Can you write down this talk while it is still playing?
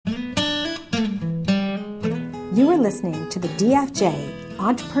You are listening to the DFJ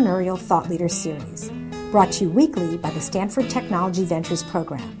Entrepreneurial Thought Leader Series, brought to you weekly by the Stanford Technology Ventures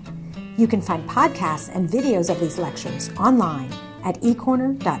Program. You can find podcasts and videos of these lectures online at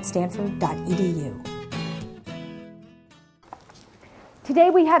ecorner.stanford.edu. Today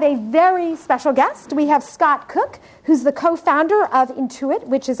we have a very special guest. We have Scott Cook, who's the co-founder of Intuit,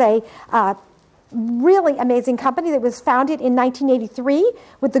 which is a really amazing company that was founded in 1983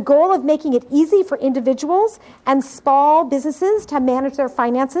 with the goal of making it easy for individuals and small businesses to manage their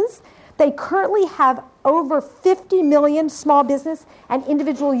finances. They currently have over 50 million small business and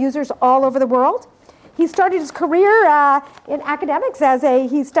individual users all over the world. He started his career in academics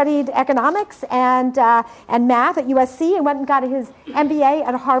he studied economics and math at USC and went and got his MBA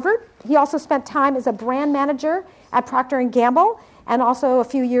at Harvard. He also spent time as a brand manager at Procter & Gamble and also a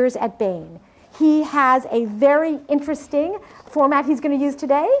few years at Bain. He has a very interesting format he's going to use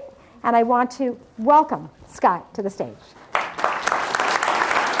today, and I want to welcome Scott to the stage.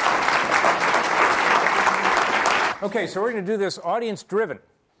 Okay, so we're going to do this audience-driven.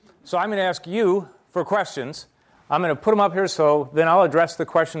 So I'm going to ask you for questions. I'm going to put them up here, so then I'll address the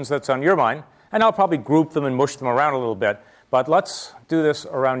questions that's on your mind, and I'll probably group them and mush them around a little bit. But let's do this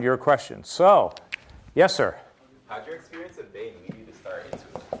around your questions. So, yes, sir. How'd your experience at Bain lead you to start Intuit?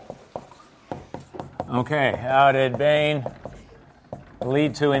 Okay, how did Bain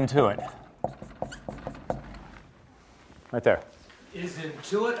lead to Intuit? Right there. Is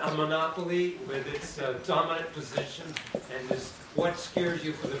Intuit a monopoly with its dominant position, and what scares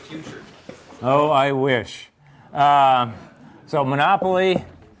you for the future? Oh, I wish. So monopoly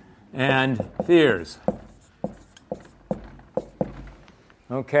and fears.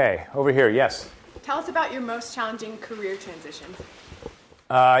 Okay, over here, yes. Tell us about your most challenging career transition.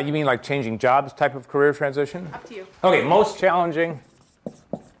 You mean like changing jobs type of career transition? Up to you. Okay, most challenging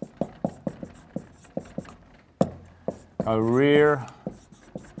career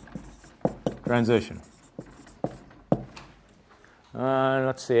transition.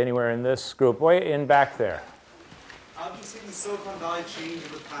 Let's see, anywhere in this group. Way in back there. How have you seen the Silicon Valley change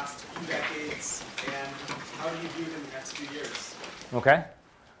in the past 2 decades, and how do you view it in the next few years? Okay.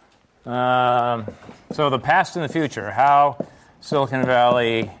 So the past and the future. How Silicon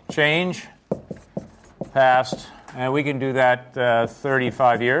Valley change, past, and we can do that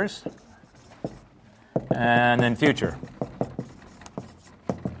 35 years, and then future.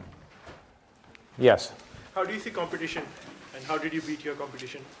 Yes? How do you see competition, and how did you beat your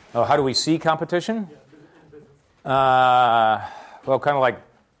competition? Oh, how do we see competition? Well, kind of like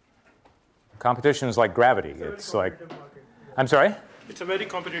competition is like gravity. It's like, I'm sorry? It's a very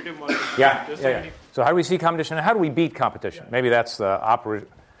competitive market. Yeah. So how do we see competition, and how do we beat competition? Maybe that's the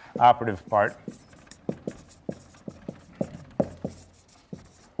operative part.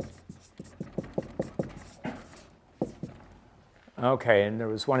 Okay, and there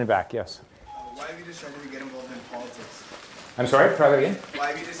was one in back, yes. Why have you decided to get involved in politics? I'm sorry, try that again? Why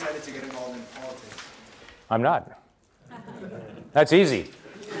have you decided to get involved in politics? I'm not. That's easy.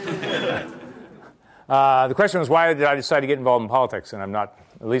 The question was, why did I decide to get involved in politics? And I'm not,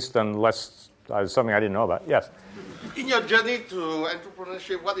 at least unless it was something I didn't know about. Yes? In your journey to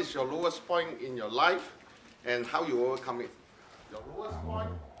entrepreneurship, what is your lowest point in your life and how you overcome it? Your lowest point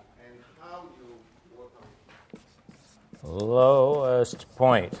and how you overcome it. Lowest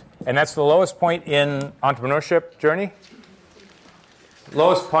point. And that's the lowest point in entrepreneurship journey?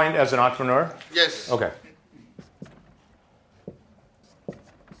 Lowest point as an entrepreneur? Yes. Okay.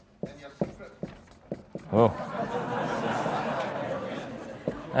 Oh.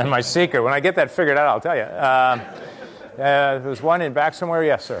 And my secret. When I get that figured out, I'll tell you. There's one in back somewhere.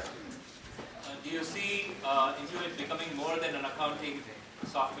 Yes, sir. Do you see Intuit becoming more than an accounting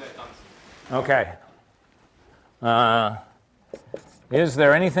software company? Okay. Is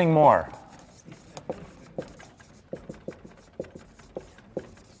there anything more?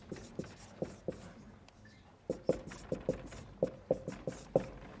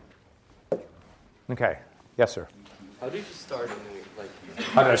 Okay. Yes, sir. How did you start?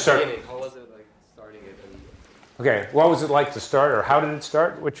 How did I start? How was it like starting it? Okay. What was it like to start, or how did it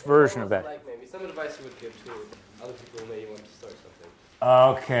start? Which version of that? Like maybe some advice you would give to other people who may want to start something.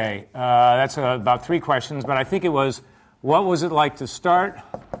 Okay. That's about 3 questions, but I think it was, what was it like to start?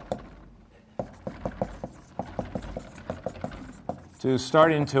 To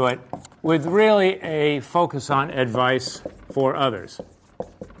start Intuit with really a focus on advice for others.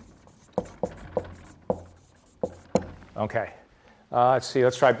 Okay. Let's see.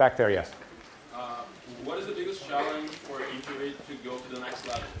 Let's try back there. Yes. What is the biggest challenge for Intuit to go to the next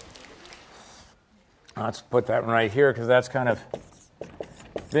level? Let's put that one right here because that's kind of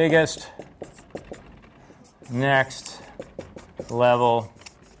biggest next level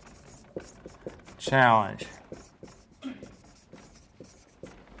challenge.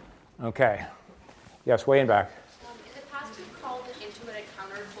 Okay. Yes, way in back. In the past, you've called Intuit a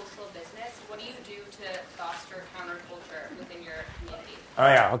countercultural business. What do you do to foster counterculture within your community? Oh,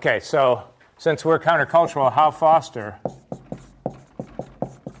 yeah. Okay. So since we're countercultural, how foster?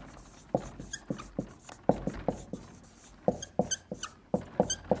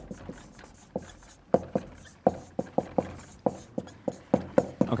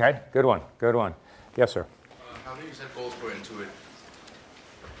 Okay. Good one. Good one. Yes, sir. How do you set goals for Intuit?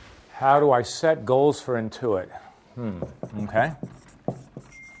 How do I set goals for Intuit? Okay.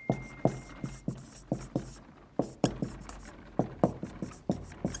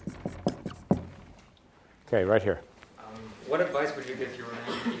 Okay, right here. What advice would you give your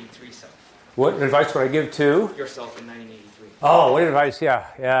 1983 self? What advice would I give to? Yourself in 1983. Oh, what advice?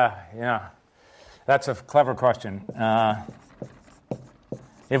 Yeah. That's a clever question.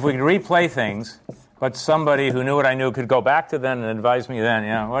 If we could replay things, but somebody who knew what I knew could go back to then and advise me then,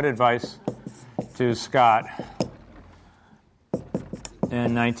 yeah, what advice to Scott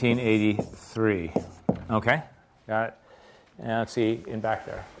in 1983? Okay, got it. And let's see, in back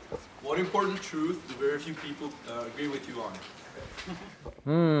there. What important truth do very few people agree with you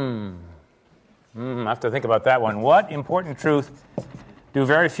on? I have to think about that one. What important truth do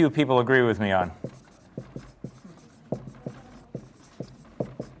very few people agree with me on?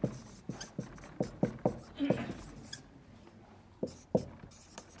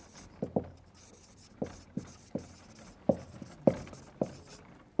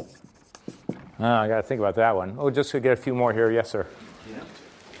 I got to think about that one. Oh, just to get a few more here. Yes, sir. Yeah.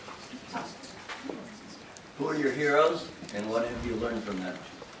 Who are your heroes, and what have you learned from them?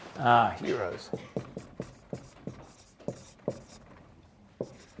 Heroes.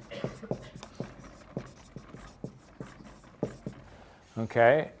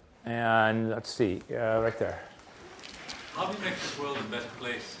 Okay, and let's see, right there. How do you make this world a better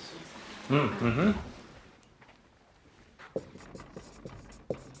place? Mm-hmm.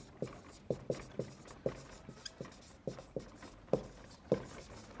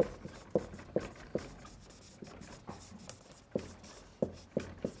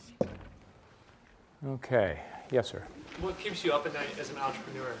 Okay. Yes, sir. What keeps you up at night as an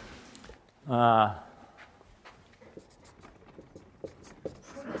entrepreneur?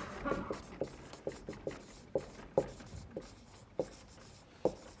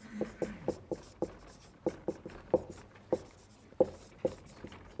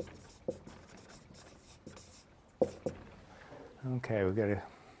 Okay, we got to.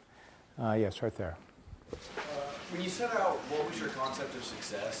 Yes, right there. When you set out, what was your concept of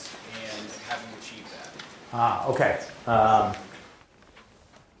success and how do you achieve that? Okay.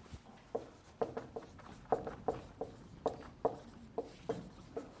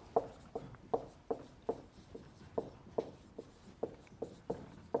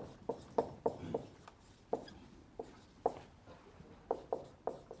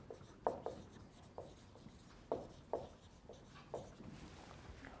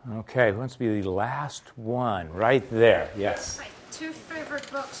 Okay, wants to be the last one, right there. Yes. My two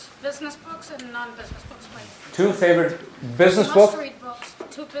favorite books, business books and non-business books. Two favorite business books? Must-read books,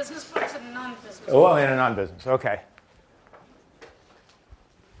 two business books and non-business Oh, books. and a non-business. Okay.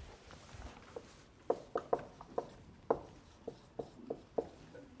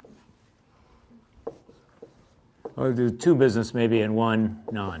 Or do two business maybe and one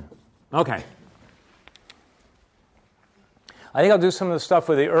non. Okay. I think I'll do some of the stuff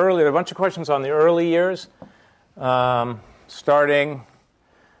with there are a bunch of questions on the early years. Starting,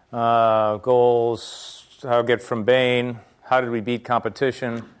 goals, how to get from Bain, how did we beat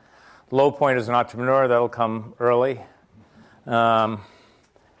competition, low point as an entrepreneur, that'll come early.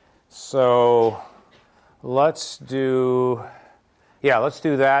 So let's do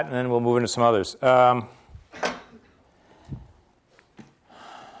that, and then we'll move into some others.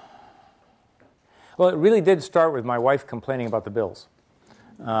 Well, it really did start with my wife complaining about the bills.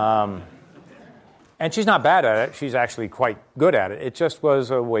 And she's not bad at it. She's actually quite good at it. It just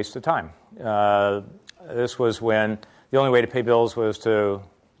was a waste of time. This was when the only way to pay bills was to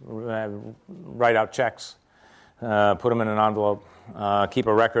write out checks, put them in an envelope, keep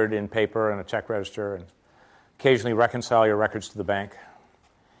a record in paper and a check register, and occasionally reconcile your records to the bank.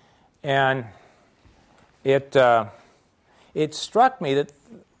 And it struck me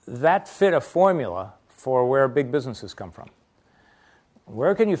that fit a formula for where big businesses come from.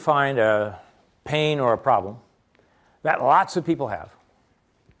 Where can you find a pain or a problem that lots of people have,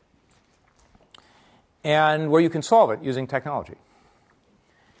 and where you can solve it using technology?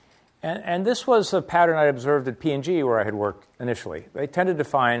 And this was a pattern I observed at P&G where I had worked initially. They tended to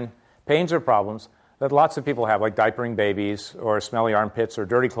find pains or problems that lots of people have, like diapering babies or smelly armpits or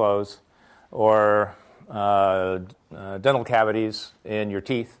dirty clothes or dental cavities in your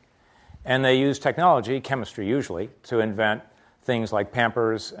teeth. And they use technology, chemistry usually, to invent things like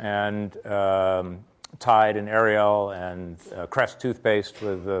Pampers and Tide and Ariel and Crest toothpaste. They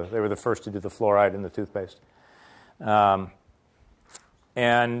were the first to do the fluoride in the toothpaste. And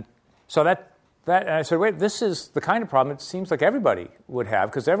so and I said, wait, this is the kind of problem it seems like everybody would have,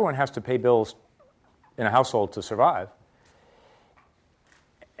 because everyone has to pay bills in a household to survive.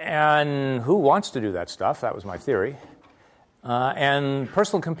 And who wants to do that stuff? That was my theory. And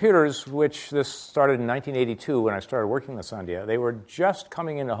personal computers, which this started in 1982 when I started working in this idea, they were just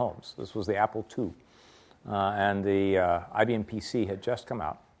coming into homes. This was the Apple II. And the IBM PC had just come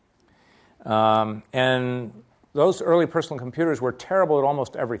out. And those early personal computers were terrible at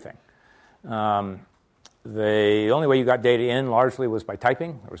almost everything. The only way you got data in largely was by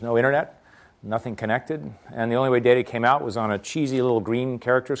typing. There was no internet, nothing connected. And the only way data came out was on a cheesy little green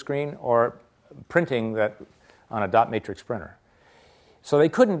character screen or printing that on a dot matrix printer. So they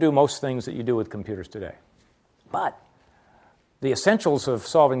couldn't do most things that you do with computers today. But the essentials of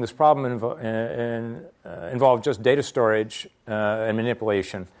solving this problem involve just data storage and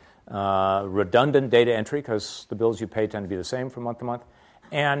manipulation, redundant data entry, because the bills you pay tend to be the same from month to month,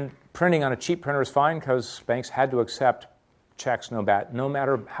 and printing on a cheap printer is fine because banks had to accept checks no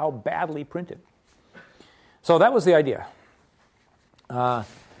matter how badly printed. So that was the idea.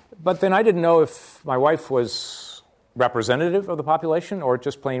 But then I didn't know if my wife was representative of the population or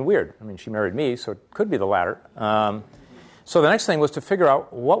just plain weird. I mean, she married me, so it could be the latter. So the next thing was to figure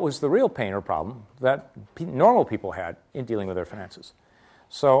out what was the real pain or problem that normal people had in dealing with their finances.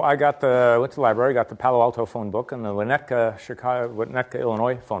 So I went to the library, got the Palo Alto phone book and the Winnetka,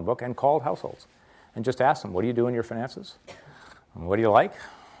 Illinois phone book, and called households and just asked them, what do you do in your finances? What do you like?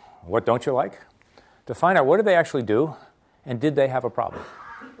 What don't you like? To find out what did they actually do and did they have a problem.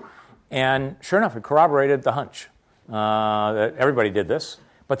 And sure enough, it corroborated the hunch that everybody did this,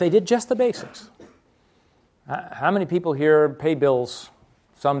 but they did just the basics. How many people here pay bills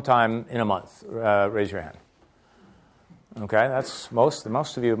sometime in a month? Raise your hand. Okay, that's most.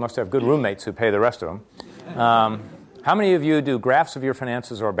 Most of you must have good roommates who pay the rest of them. How many of you do graphs of your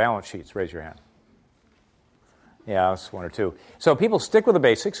finances or balance sheets? Raise your hand. Yeah, that's one or two. So people stick with the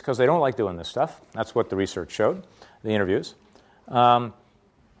basics because they don't like doing this stuff. That's what the research showed, the interviews.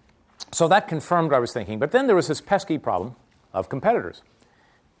 So that confirmed what I was thinking. But then there was this pesky problem of competitors.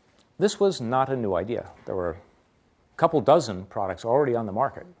 This was not a new idea. There were a couple dozen products already on the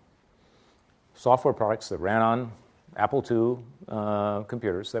market, software products that ran on Apple II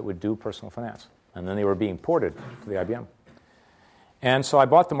computers that would do personal finance. And then they were being ported to the IBM. And so I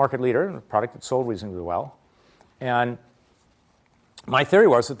bought the market leader, a product that sold reasonably well. And my theory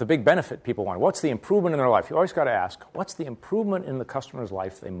was that the big benefit people wanted, what's the improvement in their life? You always got to ask, what's the improvement in the customer's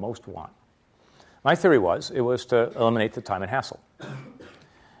life they most want? My theory was it was to eliminate the time and hassle.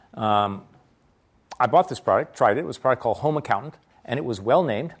 I bought this product, tried it. It was a product called Home Accountant, and it was well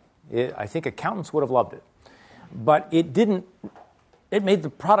named. I think accountants would have loved it. But it made the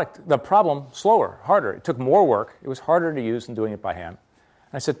problem slower, harder. It took more work. It was harder to use than doing it by hand.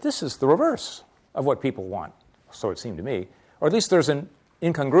 And I said, this is the reverse of what people want, so it seemed to me. Or at least there's an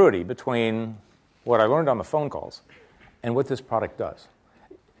incongruity between what I learned on the phone calls and what this product does.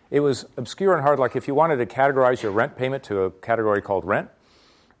 It was obscure and hard, like if you wanted to categorize your rent payment to a category called rent,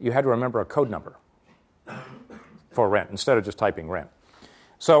 you had to remember a code number for rent instead of just typing rent.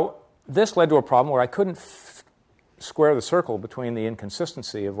 So this led to a problem where I couldn't square the circle between the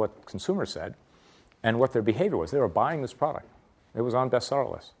inconsistency of what consumers said and what their behavior was. They were buying this product. It was on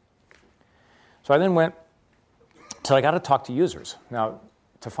bestseller lists. So I then went till I got to talk to users. Now,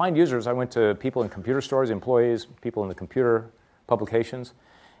 to find users, I went to people in computer stores, employees, people in the computer publications,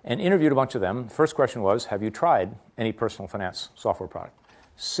 and interviewed a bunch of them. First question was, have you tried any personal finance software product?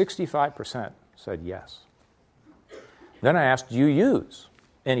 65% said yes. Then I asked, do you use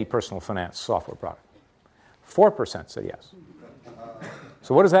any personal finance software product? 4% said yes.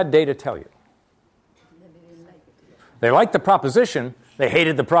 So what does that data tell you? They liked the proposition, they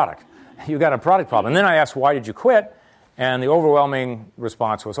hated the product. You got a product problem. And then I asked, why did you quit? And the overwhelming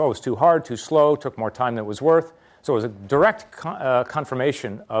response was, oh, it was too hard, too slow, took more time than it was worth. So it was a direct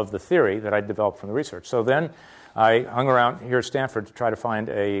confirmation of the theory that I developed from the research. So then I hung around here at Stanford to try to find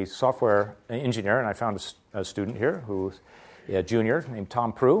a software engineer, and I found a student here who's a junior named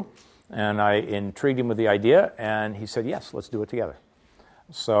Tom Prue, and I intrigued him with the idea, and he said, yes, let's do it together.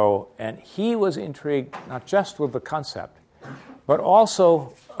 And he was intrigued not just with the concept, but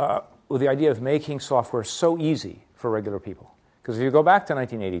also with the idea of making software so easy for regular people. Because if you go back to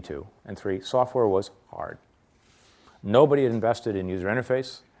 1982 and 3, software was hard. Nobody had invested in user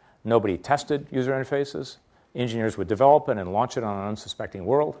interface. Nobody tested user interfaces. Engineers would develop it and launch it on an unsuspecting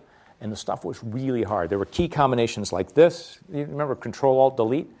world. And the stuff was really hard. There were key combinations like this. You remember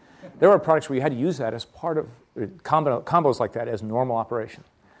Control-Alt-Delete? There were products where you had to use that as part of combos like that as normal operation.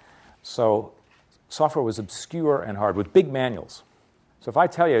 So software was obscure and hard with big manuals. So if I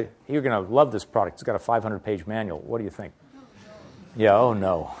tell you, you're going to love this product, it's got a 500-page manual, what do you think? Yeah, oh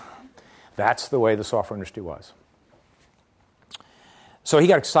no. That's the way the software industry was. So he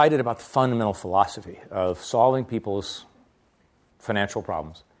got excited about the fundamental philosophy of solving people's financial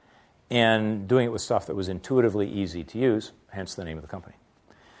problems and doing it with stuff that was intuitively easy to use, hence the name of the company.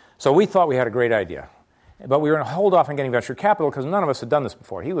 So we thought we had a great idea, but we were going to hold off on getting venture capital because none of us had done this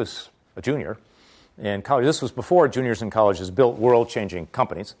before. He was a junior in college. This was before juniors in colleges built world-changing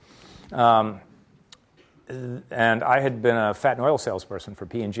companies. And I had been a fat and oil salesperson for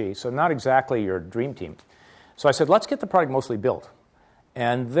P&G, so not exactly your dream team. So I said, let's get the product mostly built.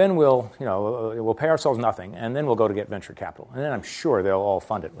 And then we'll pay ourselves nothing, and then we'll go to get venture capital. And then I'm sure they'll all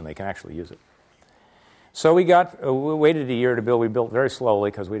fund it when they can actually use it. So we waited a year to build. We built very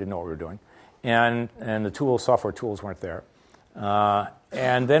slowly because we didn't know what we were doing. And the software tools weren't there.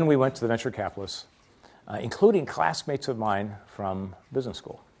 And then we went to the venture capitalists, including classmates of mine from business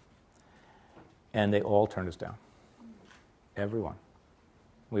school. And they all turned us down. Everyone.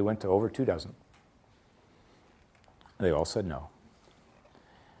 We went to over 24. They all said no.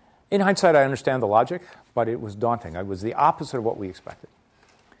 In hindsight, I understand the logic, but it was daunting. It was the opposite of what we expected.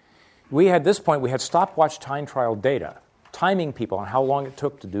 At this point, we had stopwatch time trial data, timing people on how long it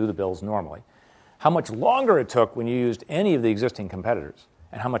took to do the bills normally, how much longer it took when you used any of the existing competitors,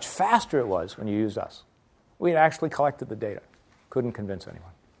 and how much faster it was when you used us. We had actually collected the data. Couldn't convince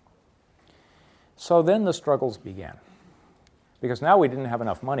anyone. So then the struggles began. Because now we didn't have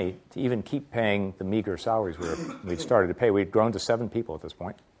enough money to even keep paying the meager salaries we'd started to pay. We'd grown to 7 people at this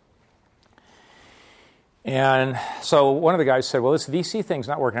point. And so one of the guys said, well, this VC thing's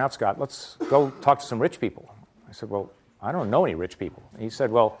not working out, Scott. Let's go talk to some rich people. I said, well, I don't know any rich people. And he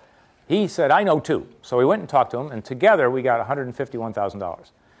said, I know 2. So we went and talked to him, and together we got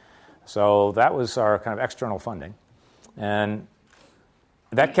 $151,000. So that was our kind of external funding. And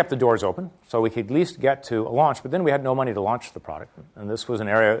that kept the doors open, so we could at least get to a launch. But then we had no money to launch the product. And this was in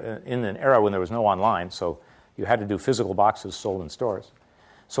an era when there was no online, so you had to do physical boxes sold in stores.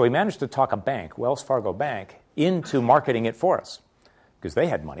 So we managed to talk a bank, Wells Fargo Bank, into marketing it for us because they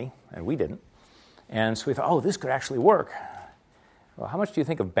had money and we didn't. And so we thought, oh, this could actually work. Well, how much do you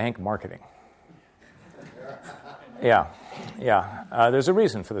think of bank marketing? Yeah. There's a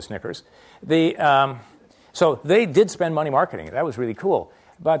reason for the Snickers. So they did spend money marketing it. That was really cool.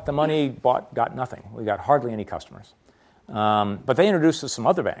 But the money got nothing. We got hardly any customers. But they introduced us some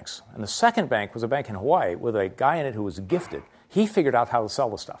other banks. And the second bank was a bank in Hawaii with a guy in it who was gifted. He figured out how to sell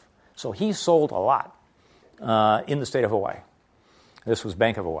the stuff. So he sold a lot in the state of Hawaii. This was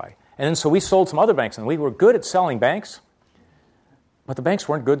Bank of Hawaii. And then so we sold some other banks, and we were good at selling banks, but the banks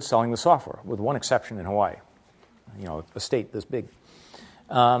weren't good at selling the software, with one exception in Hawaii, a state this big.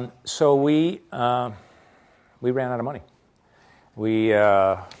 So we ran out of money.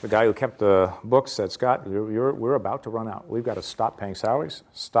 The guy who kept the books said, Scott, we're about to run out. We've got to stop paying salaries,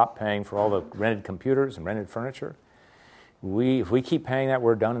 stop paying for all the rented computers and rented furniture. If we keep paying that,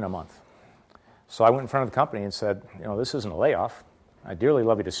 we're done in a month. So I went in front of the company and said, this isn't a layoff. I'd dearly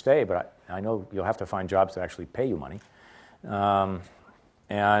love you to stay, but I know you'll have to find jobs that actually pay you money.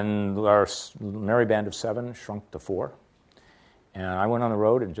 And our merry band of 7 shrunk to 4. And I went on the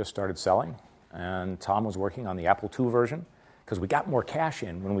road and just started selling. And Tom was working on the Apple II version because we got more cash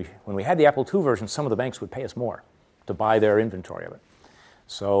in. When we had the Apple II version, some of the banks would pay us more to buy their inventory of it.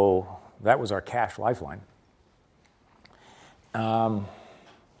 So that was our cash lifeline. And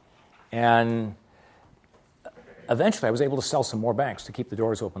eventually I was able to sell some more banks to keep the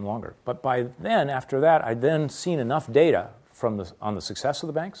doors open longer. But by then, after that, I'd then seen enough data on the success of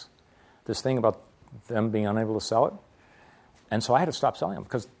the banks, this thing about them being unable to sell it. And so I had to stop selling them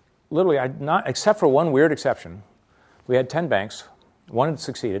because literally, except for one weird exception, we had 10 banks. 1 had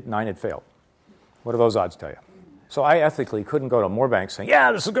succeeded, 9 had failed. What do those odds tell you? So I ethically couldn't go to more banks saying,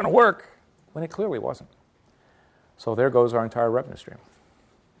 yeah, this is going to work, when it clearly wasn't. So there goes our entire revenue stream.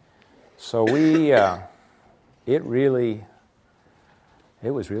 So it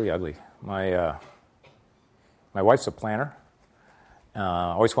was really ugly. My wife's a planner.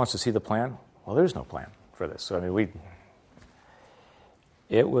 Always wants to see the plan. Well, there's no plan for this. So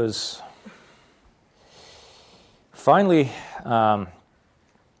it was finally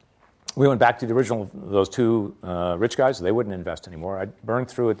we went back to the original, those two rich guys. They wouldn't invest anymore. I'd burned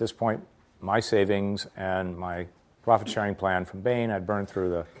through, at this point, my savings and my profit-sharing plan from Bain. I'd burned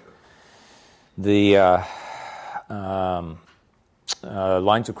through the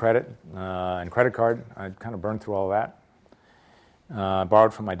lines of credit and credit card. I'd kind of burned through all that.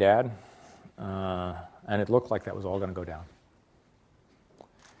 Borrowed from my dad. And it looked like that was all going to go down.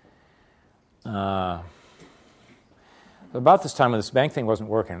 About this time when this bank thing wasn't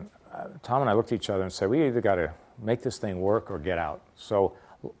working, Tom and I looked at each other and said, we either got to make this thing work or get out. So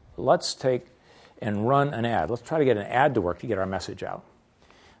let's take and run an ad. Let's try to get an ad to work to get our message out.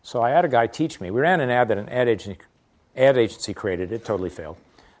 So I had a guy teach me. We ran an ad that an ad agency created. It totally failed.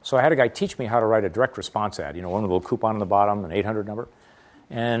 So I had a guy teach me how to write a direct response ad, one with a little coupon on the bottom, an 800 number.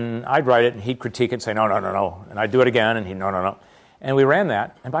 And I'd write it, and he'd critique it and say, no. And I'd do it again, and he'd, no. And we ran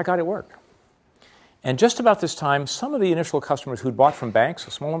that, and by God, it worked. And just about this time, some of the initial customers who'd bought from banks,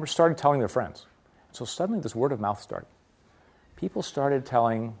 a small number, started telling their friends. So suddenly this word of mouth started. People started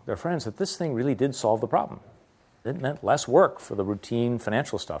telling their friends that this thing really did solve the problem. It meant less work for the routine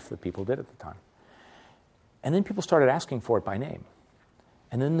financial stuff that people did at the time. And then people started asking for it by name.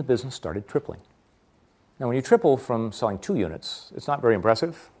 And then the business started tripling. Now, when you triple from selling 2 units, it's not very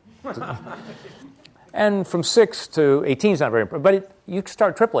impressive. And from 6 to 18 is not very impressive. But you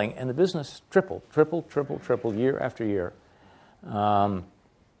start tripling, and the business tripled year after year. And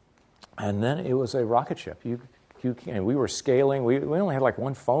then it was a rocket ship. And we were scaling. We only had like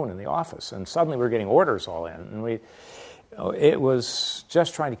one phone in the office, and suddenly we were getting orders all in. And it was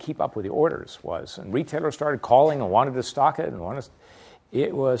just trying to keep up with the orders And retailers started calling and wanted to stock it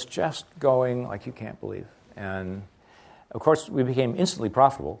It was just going like you can't believe. And, of course, we became instantly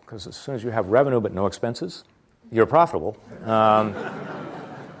profitable because as soon as you have revenue but no expenses, you're profitable. So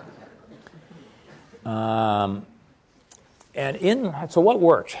what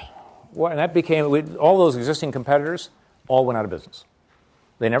worked? And that became, all those existing competitors all went out of business.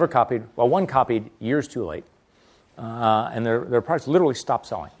 They never copied. Well, one copied years too late. And their products literally stopped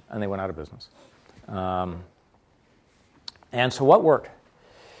selling, and they went out of business. And so what worked?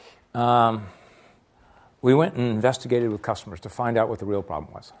 We went and investigated with customers to find out what the real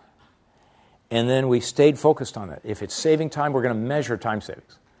problem was. And then we stayed focused on it. If it's saving time, we're going to measure time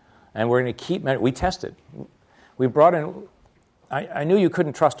savings. And we're going to keep measuring. We tested. We brought in, I knew you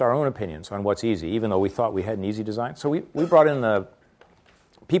couldn't trust our own opinions on what's easy, even though we thought we had an easy design. So we brought in the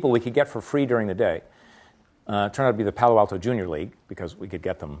people we could get for free during the day. Turned out to be the Palo Alto Junior League, because we could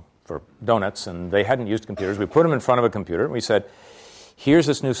get them for donuts, and they hadn't used computers. We put them in front of a computer, and we said, here's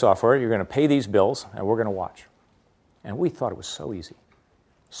this new software. You're going to pay these bills, and we're going to watch. And we thought it was so easy,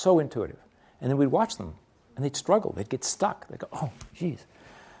 so intuitive. And then we'd watch them, and they'd struggle. They'd get stuck. They'd go, oh, geez.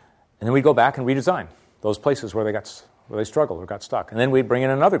 And then we'd go back and redesign those places where they struggled or got stuck. And then we'd bring in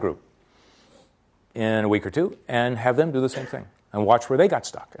another group in a week or two and have them do the same thing and watch where they got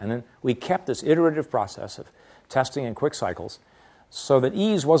stuck. And then we kept this iterative process of testing in quick cycles so that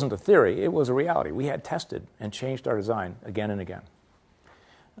ease wasn't a theory, it was a reality. We had tested and changed our design again and again.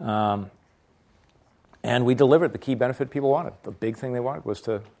 And we delivered the key benefit people wanted. The big thing they wanted was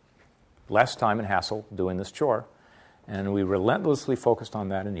to less time and hassle doing this chore. And we relentlessly focused on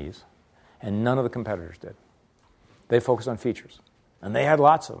that and ease. And none of the competitors did. They focused on features. And they had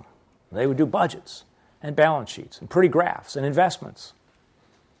lots of them. They would do budgets and balance sheets and pretty graphs and investments.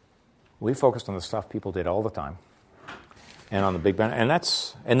 We focused on the stuff people did all the time. And on the big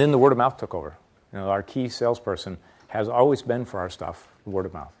benefit. And then the word of mouth took over. Our key salesperson has always been for our stuff, word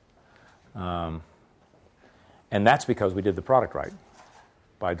of mouth. And that's because we did the product right.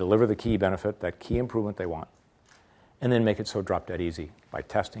 By deliver the key benefit, that key improvement they want. And then make it so drop dead easy by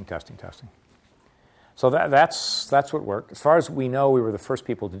testing. So that's what worked. As far as we know, we were the first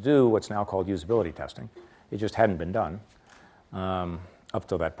people to do what's now called usability testing. It just hadn't been done up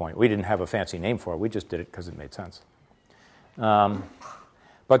till that point. We didn't have a fancy name for it. We just did it because it made sense.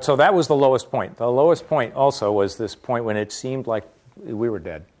 But so that was the lowest point. The lowest point also was this point when it seemed like we were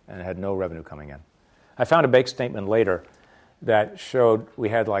dead and had no revenue coming in. I found a bank statement later that showed we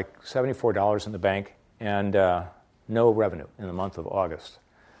had like $74 in the bank and no revenue in the month of August.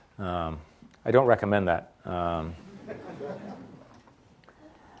 I don't recommend that.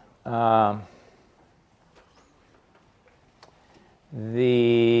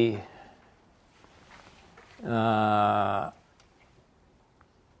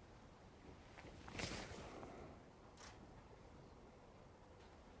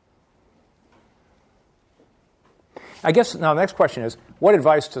 I guess now the next question is, what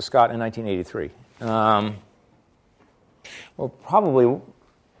advice to Scott in 1983? Well, probably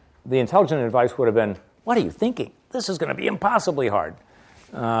the intelligent advice would have been, what are you thinking? This is going to be impossibly hard.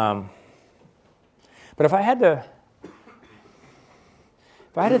 But if I had to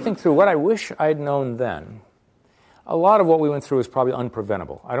think through what I wish I'd known then, a lot of what we went through is probably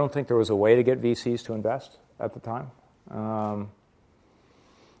unpreventable. I don't think there was a way to get VCs to invest at the time.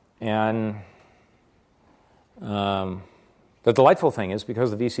 The delightful thing is,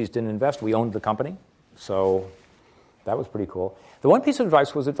 because the VCs didn't invest, we owned the company. So that was pretty cool. The one piece of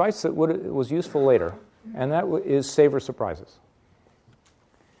advice that was useful later, and that is savor surprises.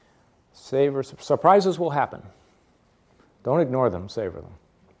 Surprises will happen. Don't ignore them, savor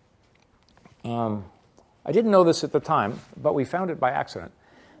them. I didn't know this at the time, but we found it by accident.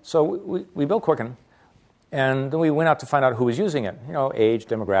 So we built Quicken, and then we went out to find out who was using it. Age,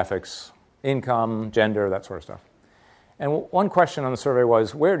 demographics, income, gender, that sort of stuff. And one question on the survey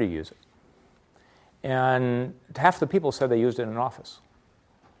was, where do you use it? And half the people said they used it in an office.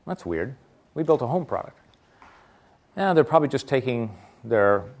 That's weird. We built a home product. And they're probably just taking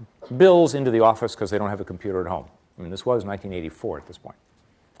their bills into the office because they don't have a computer at home. I mean, this was 1984 at this point.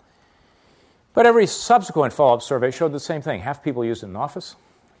 But every subsequent follow-up survey showed the same thing. Half people used it in an office,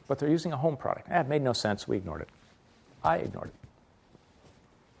 but they're using a home product. It made no sense. We ignored it. I ignored it.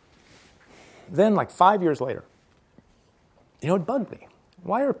 Then, like 5 years later, it bugged me.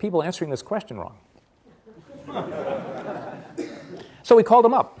 Why are people answering this question wrong? So we called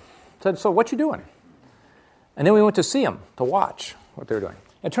them up. Said, so what you doing? And then we went to see them, to watch what they were doing.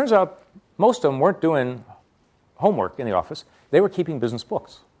 It turns out most of them weren't doing homework in the office. They were keeping business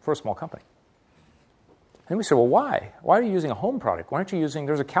books for a small company. And we said, well, why? Why are you using a home product? Why aren't you using,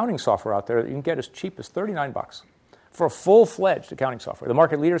 there's accounting software out there that you can get as cheap as $39 for a full-fledged accounting software. The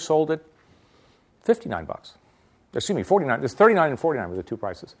market leader sold it $59. Excuse me, $49. There's $39 and $49 were the two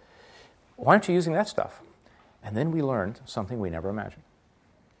prices. Why aren't you using that stuff? And then we learned something we never imagined.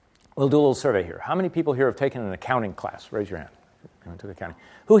 We'll do a little survey here. How many people here have taken an accounting class? Raise your hand. Who took accounting?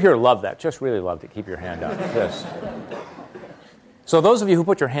 Who here loved that? Just really loved it. Keep your hand up. Yes. So those of you who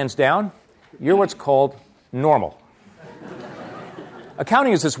put your hands down, you're what's called normal.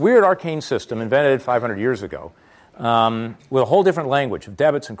 Accounting is this weird arcane system invented 500 years ago with a whole different language of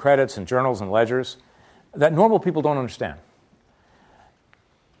debits and credits and journals and ledgers that normal people don't understand.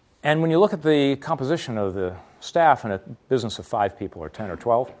 And when you look at the composition of the staff in a business of 5 people or 10 or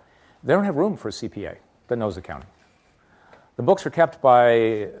 12, they don't have room for a CPA that knows accounting. The books are kept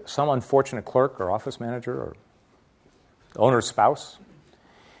by some unfortunate clerk or office manager or owner's spouse.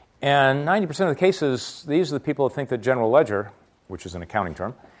 And 90% of the cases, these are the people who think that General Ledger, which is an accounting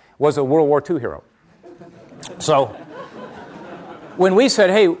term, was a World War II hero. So when we said,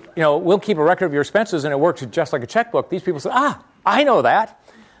 hey, we'll keep a record of your expenses and it works just like a checkbook, these people said, I know that.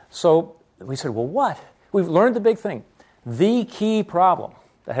 So we said, well, what? We've learned the big thing. The key problem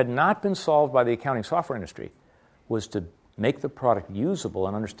that had not been solved by the accounting software industry was to make the product usable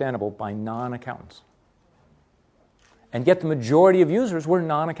and understandable by non-accountants. And yet the majority of users were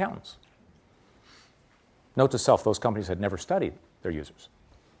non-accountants. Note to self, those companies had never studied their users.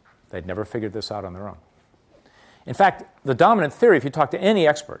 They'd never figured this out on their own. In fact, the dominant theory, if you talk to any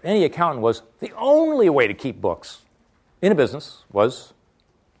expert, any accountant, was the only way to keep books in a business was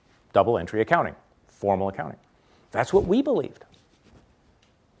double entry accounting, formal accounting. That's what we believed.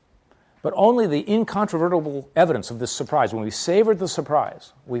 But only the incontrovertible evidence of this surprise, when we savored the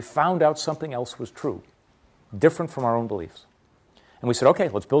surprise, we found out something else was true, different from our own beliefs. And we said, okay,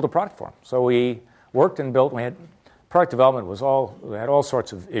 let's build a product for them. So we worked and built. We had product development we had all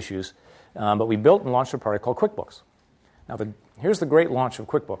sorts of issues, but we built and launched a product called QuickBooks. Now, here's the great launch of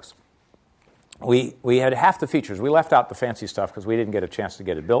QuickBooks. We had half the features. We left out the fancy stuff because we didn't get a chance to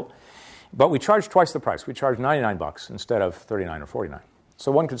get it built. But we charged twice the price. We charged $99 instead of $39 or $49.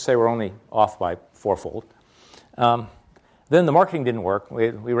 So one could say we're only off by fourfold. Then the marketing didn't work.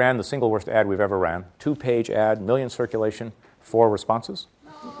 We ran the single worst ad we've ever ran. 2-page ad, million circulation, 4 responses.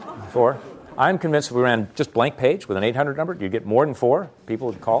 4. I'm convinced if we ran just blank page with an 800 number, you'd get more than 4 people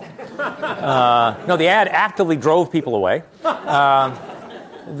would call. No, the ad actively drove people away.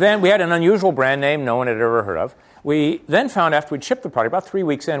 Then we had an unusual brand name no one had ever heard of. We then found after we'd shipped the product, about 3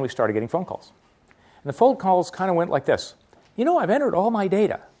 weeks in, we started getting phone calls. And the phone calls kind of went like this. I've entered all my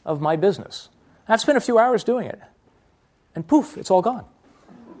data of my business. I've spent a few hours doing it. And poof, it's all gone.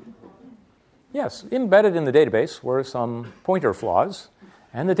 Yes, embedded in the database were some pointer flaws,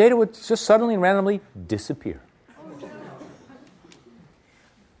 and the data would just suddenly and randomly disappear.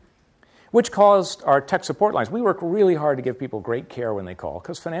 Which caused our tech support lines. We work really hard to give people great care when they call,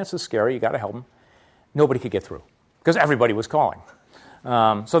 because finance is scary, you got to help them. Nobody could get through, because everybody was calling.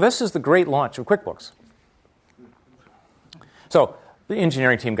 So this is the great launch of QuickBooks. So the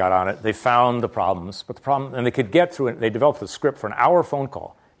engineering team got on it. They found the problems, and they could get through it. They developed a script for an hour phone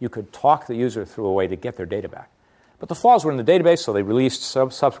call. You could talk the user through a way to get their data back. But the flaws were in the database, so they released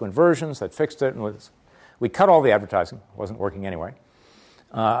subsequent versions that fixed it. And we cut all the advertising. It wasn't working anyway.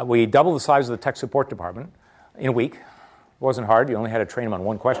 We doubled the size of the tech support department in a week. It wasn't hard. You only had to train them on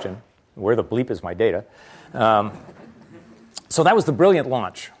one question. Where the bleep is my data? So that was the brilliant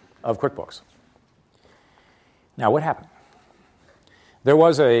launch of QuickBooks. Now, what happened? There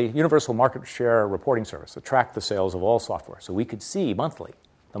was a universal market share reporting service that tracked the sales of all software, so we could see monthly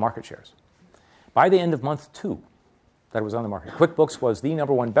the market shares. By the end of month 2 that it was on the market, QuickBooks was the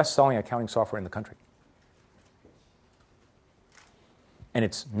number 1 best-selling accounting software in the country. And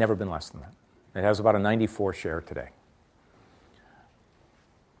it's never been less than that. It has about a 94 share today.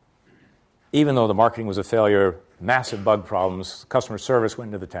 Even though the marketing was a failure, massive bug problems, customer service went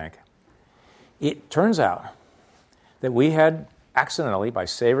into the tank, it turns out that we had accidentally, by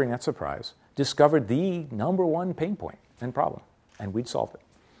savoring that surprise, discovered the number 1 pain point and problem, and we'd solved it.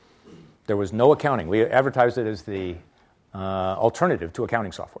 There was no accounting. We advertised it as the alternative to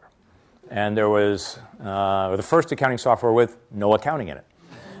accounting software. And there was the first accounting software with no accounting in it.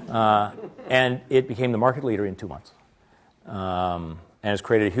 And it became the market leader in 2 months. And has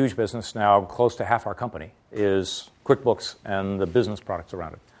created a huge business. Now close to half our company is QuickBooks and the business products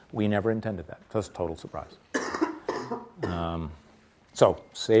around it. We never intended that. It was a total surprise. So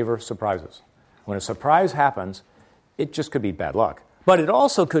savor surprises. When a surprise happens, it just could be bad luck. But it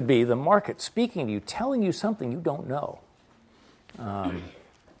also could be the market speaking to you, telling you something you don't know. And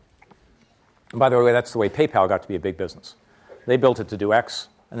by the way, that's the way PayPal got to be a big business. They built it to do X,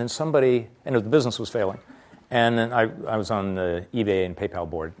 and then and the business was failing. And then I was on the eBay and PayPal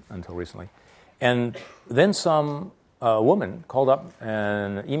board until recently. And then some woman called up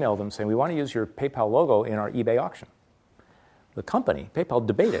and emailed them saying, we want to use your PayPal logo in our eBay auction. The company, PayPal,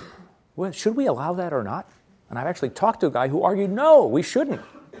 debated, well, should we allow that or not? And I've actually talked to a guy who argued, no, we shouldn't.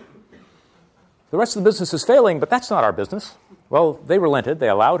 The rest of the business is failing, but that's not our business. Well, they relented. They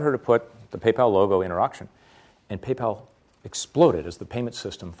allowed her to put the PayPal logo in her auction. And PayPal exploded as the payment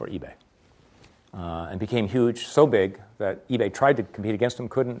system for eBay. And became huge, so big that eBay tried to compete against them,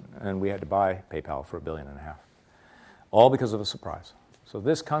 couldn't, and we had to buy PayPal for $1.5 billion. All because of a surprise. So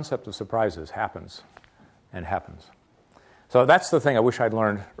this concept of surprises happens and happens. So that's the thing I wish I'd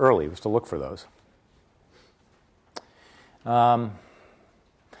learned early, was to look for those.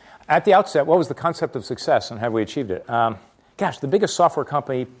 At the outset, what was the concept of success, and have we achieved it? The biggest software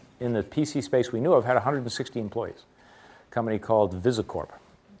company in the PC space we knew of had 160 employees. A company called VisiCorp.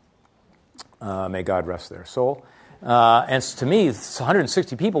 May God rest their soul. And to me,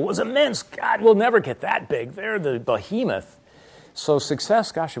 160 people was immense. God, we'll never get that big. They're the behemoth. So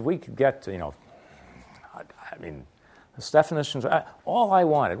success, gosh, if we could get to, the definitions, all I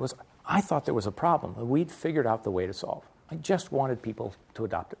wanted was, I thought there was a problem that we'd figured out the way to solve. I just wanted people to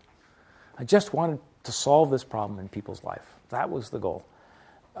adopt it. I just wanted to solve this problem in people's life. That was the goal.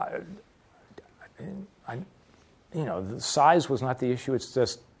 The size was not the issue. It's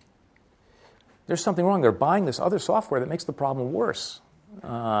just, there's something wrong. They're buying this other software that makes the problem worse.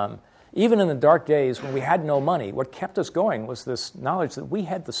 Even in the dark days when we had no money, what kept us going was this knowledge that we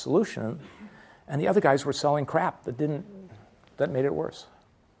had the solution, and the other guys were selling crap that made it worse.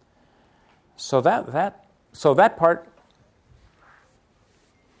 So that part.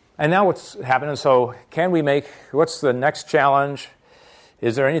 And now what's happening? So what's the next challenge?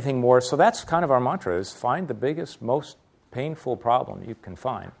 Is there anything more? So that's kind of our mantra, is find the biggest, most painful problem you can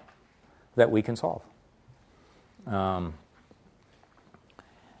find that we can solve. And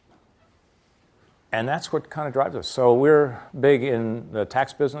that's what kind of drives us. So we're big in the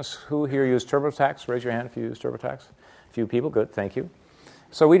tax business. Who here use TurboTax? Raise your hand if you use TurboTax. A few people, good, thank you.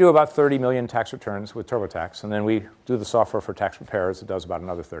 So we do about 30 million tax returns with TurboTax, and then we do the software for tax preparers. It does about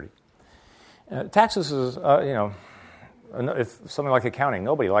another 30. Taxes is, if something like accounting,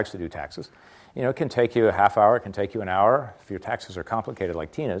 nobody likes to do taxes. It can take you a half hour, it can take you an hour. If your taxes are complicated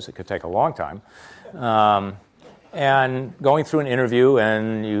like Tina's, it could take a long time. And going through an interview,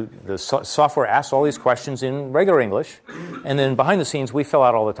 and the software asks all these questions in regular English, and then behind the scenes, we fill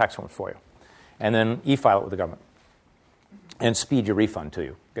out all the tax forms for you, and then e-file it with the government, and speed your refund to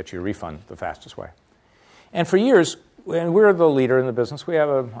you, get your refund the fastest way. And for years, and we're the leader in the business, we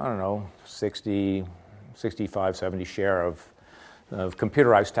have 60, 65, 70 share of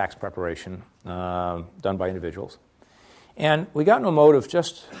computerized tax preparation done by individuals. And we got in a mode of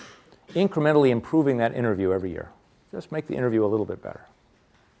just incrementally improving that interview every year. Just make the interview a little bit better.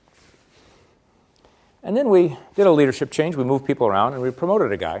 And then we did a leadership change. We moved people around, and we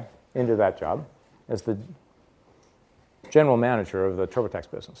promoted a guy into that job as the general manager of the TurboTax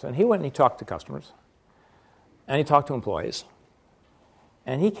business. And he went and he talked to customers, and he talked to employees.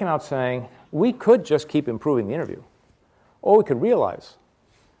 And he came out saying, we could just keep improving the interview, or we could realize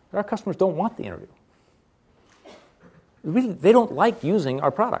that our customers don't want the interview. Really, they don't like using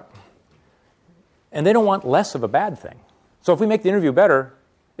our product. And they don't want less of a bad thing. So if we make the interview better,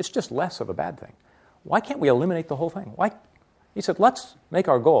 it's just less of a bad thing. Why can't we eliminate the whole thing? Why? He said, let's make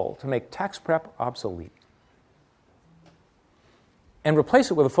our goal to make tax prep obsolete and replace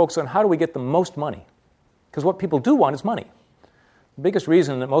it with a focus on how do we get the most money. Because what people do want is money. The biggest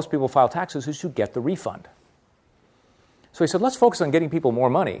reason that most people file taxes is to get the refund. So he said, let's focus on getting people more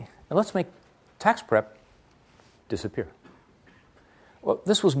money, and let's make tax prep disappear. Well,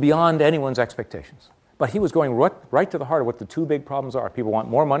 this was beyond anyone's expectations. But he was going right to the heart of what the two big problems are. People want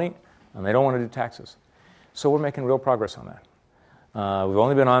more money, and they don't want to do taxes. So we're making real progress on that. We've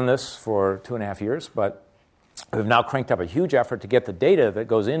only been on this for 2.5 years, but we've now cranked up a huge effort to get the data that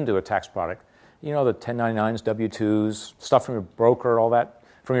goes into a tax product, you know, the 1099s, W-2s, stuff from your broker, all that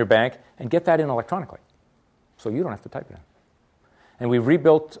from your bank, and get that in electronically. So you don't have to type it in. And we've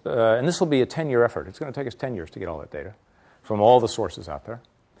rebuilt, and this will be a 10-year effort. It's going to take us 10 years to get all that data from all the sources out there.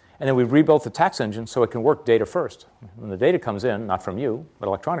 And then we've rebuilt the tax engine so it can work data first. When the data comes in, not from you, but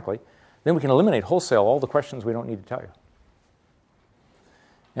electronically, then we can eliminate wholesale all the questions we don't need to tell you.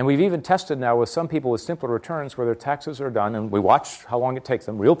 And we've even tested now with some people with simpler returns where their taxes are done, and we watch how long it takes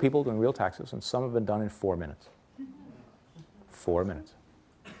them, real people doing real taxes, and some have been done in 4 minutes. 4 minutes.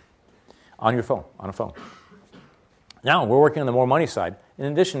 On your phone, on a phone. Now, we're working on the more money side. In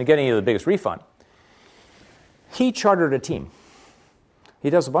addition to getting you the biggest refund, he chartered a team. He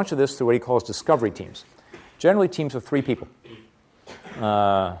does a bunch of this through what he calls discovery teams. Generally, teams of 3 people.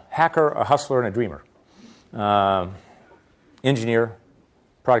 Hacker, a hustler, and a dreamer. Engineer,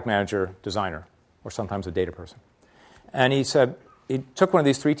 product manager, designer, or sometimes a data person. And he said, he took one of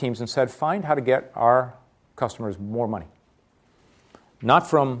these 3 teams and said, find how to get our customers more money. Not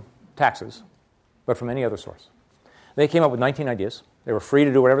from taxes, but from any other source. They came up with 19 ideas. They were free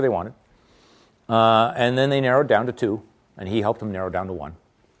to do whatever they wanted. And then they narrowed down to 2, and he helped them narrow down to 1.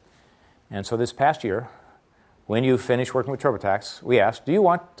 And so this past year, when you finish working with TurboTax, we asked, do you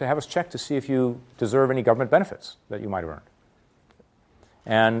want to have us check to see if you deserve any government benefits that you might have earned?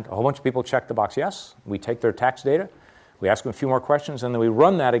 And a whole bunch of people checked the box yes. We take their tax data, we ask them a few more questions, and then we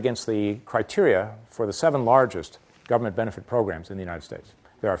run that against the criteria for the 7 largest government benefit programs in the United States.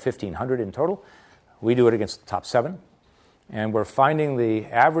 There are 1,500 in total. We do it against the top 7. And we're finding the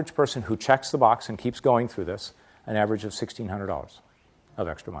average person who checks the box and keeps going through this, an average of $1,600 of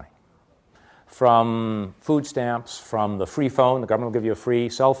extra money. From food stamps, from the free phone, the government will give you a free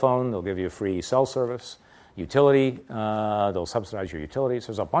cell phone, they'll give you a free cell service, utility, they'll subsidize your utilities.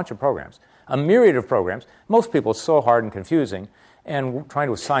 There's a bunch of programs, a myriad of programs. Most people, it's so hard and confusing, and trying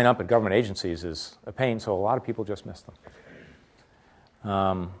to sign up at government agencies is a pain, so a lot of people just miss them.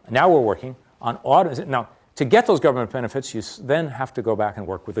 Now we're working on audit. Now, to get those government benefits, you then have to go back and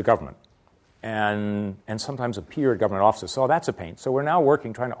work with the government and sometimes appear at government offices. So that's a pain. So we're now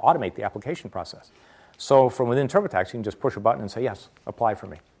working, trying to automate the application process. So from within TurboTax, you can just push a button and say, yes, apply for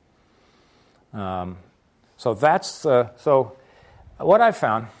me. So that's so what I've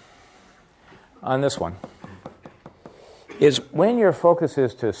found on this one is when your focus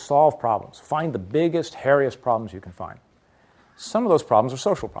is to solve problems, find the biggest, hairiest problems you can find. Some of those problems are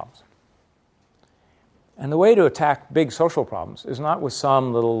social problems. And the way to attack big social problems is not with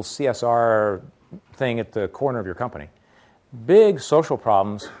some little CSR thing at the corner of your company. Big social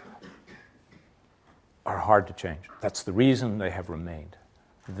problems are hard to change. That's the reason they have remained.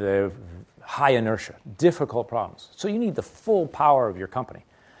 They're high inertia, difficult problems. So you need the full power of your company.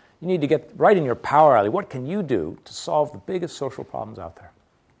 You need to get right in your power alley. What can you do to solve the biggest social problems out there?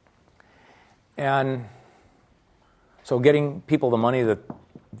 And so getting people the money that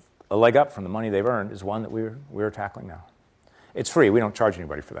a leg up from the money they've earned is one that we're tackling now. It's free. We don't charge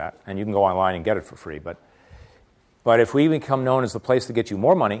anybody for that. And you can go online and get it for free. But if we become known as the place to get you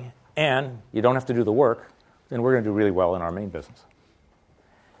more money and you don't have to do the work, then we're going to do really well in our main business.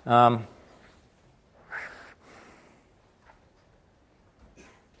 I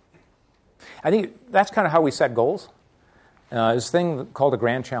think that's kind of how we set goals. This thing called a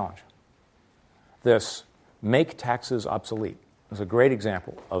grand challenge. This make taxes obsolete is a great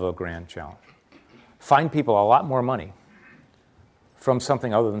example of a grand challenge. Find people a lot more money from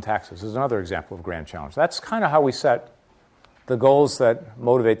something other than taxes is another example of a grand challenge. That's kind of how we set the goals that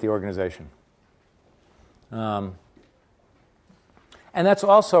motivate the organization. And that's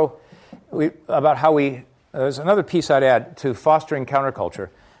also about how there's another piece I'd add to fostering counterculture.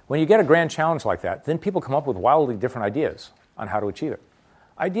 When you get a grand challenge like that, then people come up with wildly different ideas on how to achieve it.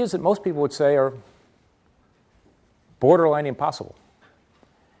 Ideas that most people would say are borderline impossible.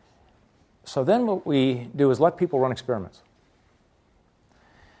 So then what we do is let people run experiments.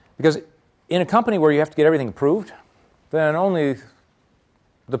 Because in a company where you have to get everything approved, then only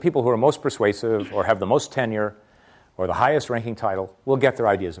the people who are most persuasive or have the most tenure or the highest ranking title will get their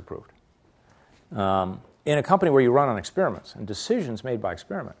ideas approved. In a company where you run on experiments and decisions made by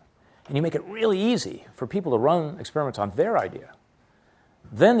experiment, and you make it really easy for people to run experiments on their idea,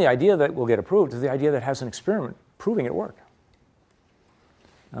 then the idea that will get approved is the idea that has an experiment proving it worked.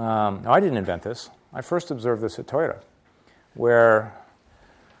 Now, I didn't invent this. I first observed this at Toyota, where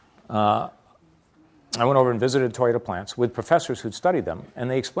I went over and visited Toyota plants with professors who'd studied them, and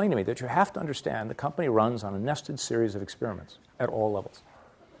they explained to me that you have to understand the company runs on a nested series of experiments at all levels.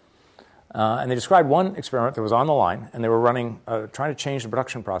 And they described one experiment that was on the line, and they were running, trying to change the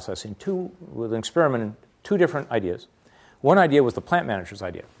production process with an experiment in two different ideas. One idea was the plant manager's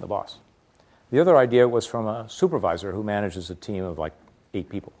idea, the boss. The other idea was from a supervisor who manages a team of like 8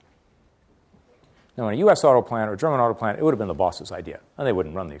 people. Now, in a U.S. auto plant or a German auto plant, it would have been the boss's idea, and they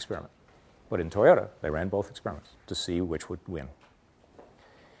wouldn't run the experiment. But in Toyota, they ran both experiments to see which would win.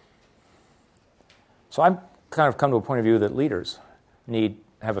 So I've kind of come to a point of view that leaders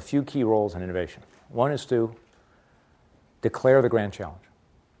have a few key roles in innovation. One is to declare the grand challenge.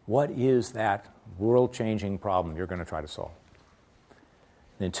 What is that world-changing problem you're going to try to solve?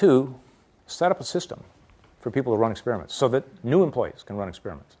 And then 2, set up a system for people to run experiments so that new employees can run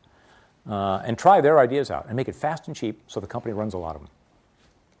experiments and try their ideas out and make it fast and cheap so the company runs a lot of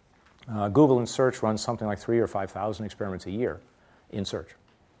them. Google in search runs something like 3,000 or 5,000 experiments a year in search.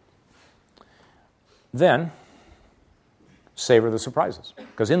 Then, savor the surprises.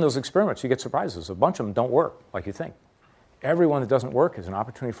 Because in those experiments, you get surprises. A bunch of them don't work like you think. Every one that doesn't work is an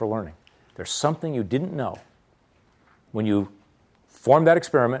opportunity for learning. There's something you didn't know when you formed that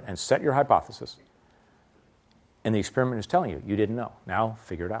experiment and set your hypothesis, and the experiment is telling you didn't know. Now,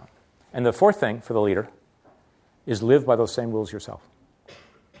 figure it out. And the 4th thing for the leader is live by those same rules yourself.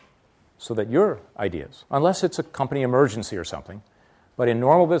 So that your ideas, unless it's a company emergency or something, but in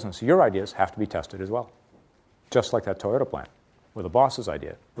normal business, your ideas have to be tested as well. Just like that Toyota plant, where the boss's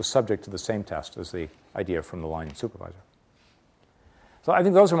idea was subject to the same test as the idea from the line supervisor. So I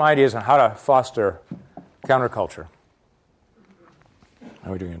think those are my ideas on how to foster counterculture.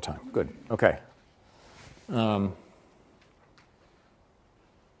 How are we doing in time? Good. Okay.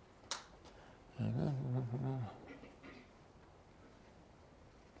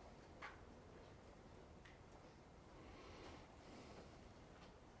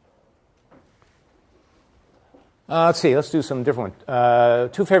 Let's see. Let's do some different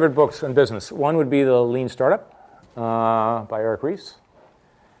ones. 2 favorite books on business. One would be The Lean Startup by Eric Ries.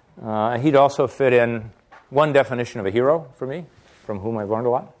 He'd also fit in one definition of a hero for me, from whom I've learned a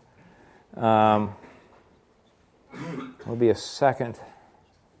lot. Will be a second.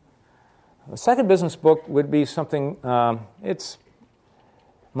 The second business book would be something, it's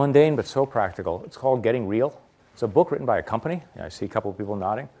mundane but so practical. It's called Getting Real. It's a book written by a company. I see a couple of people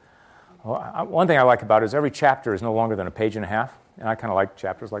nodding. One thing I like about it is every chapter is no longer than a page and a half, and I kind of like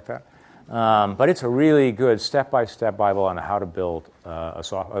chapters like that. But it's a really good step-by-step Bible on how to build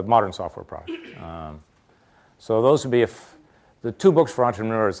a modern software product. So those would be, if the 2 books for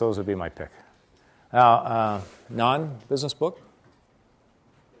entrepreneurs, those would be my pick. Now, non-business book?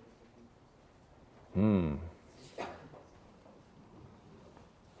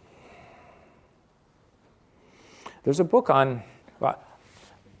 There's a book on, well,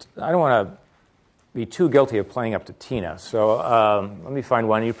 I don't want to be too guilty of playing up to Tina, so let me find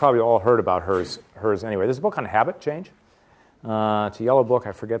one. You've probably all heard about hers anyway. There's a book on habit change. It's a yellow book.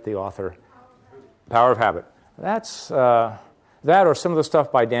 I forget the author. Power of Habit. That's that or some of the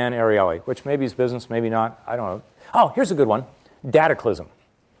stuff by Dan Ariely, which maybe is business, maybe not. I don't know. Oh, here's a good one. Dataclysm.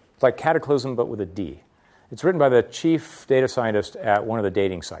 It's like Cataclysm, but with a D. It's written by the chief data scientist at one of the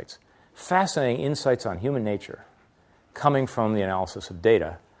dating sites. Fascinating insights on human nature coming from the analysis of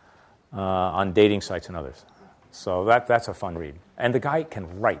data on dating sites and others. So that's a fun read. And the guy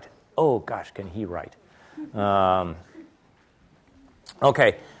can write. Oh, gosh, can he write.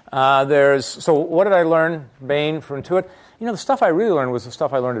 Okay. So what did I learn, Bain, from Intuit? The stuff I really learned was the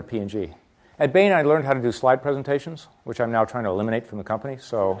stuff I learned at P&G. At Bain, I learned how to do slide presentations, which I'm now trying to eliminate from the company.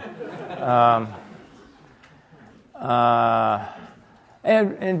 So,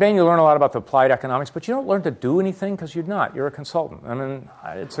 and in Bain, you learn a lot about the applied economics, but you don't learn to do anything because you're not. You're a consultant. I mean,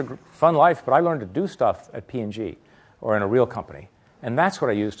 it's a fun life, but I learned to do stuff at P&G or in a real company, and that's what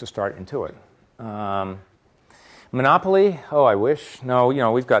I used to start Intuit. Monopoly? Oh, I wish.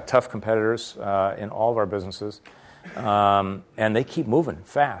 No, we've got tough competitors in all of our businesses, and they keep moving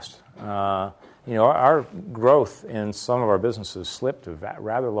fast. Our growth in some of our businesses slipped to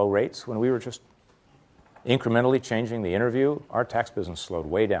rather low rates when we were just incrementally changing the interview. Our tax business slowed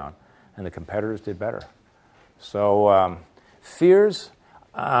way down, and the competitors did better. So fears,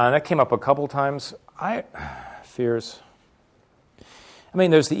 that came up a couple times. Fears.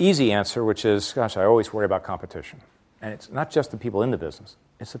 There's the easy answer, which is, gosh, I always worry about competition. And it's not just the people in the business.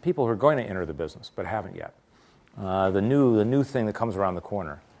 It's the people who are going to enter the business but haven't yet. The new thing that comes around the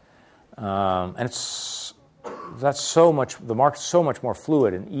corner. And the market's so much more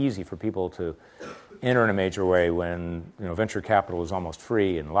fluid and easy for people to enter in a major way when venture capital is almost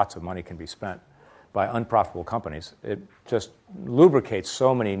free and lots of money can be spent by unprofitable companies. It just lubricates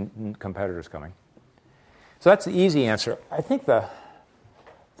so many competitors coming. So that's the easy answer. I think the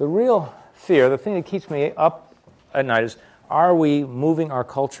real fear, the thing that keeps me up at night is, are we moving our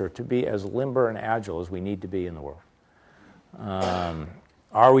culture to be as limber and agile as we need to be in the world?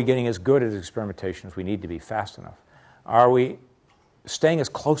 Are we getting as good at experimentation as we need to be fast enough? Are we staying as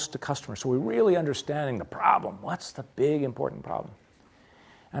close to customers so we're really understanding the problem? What's the big, important problem?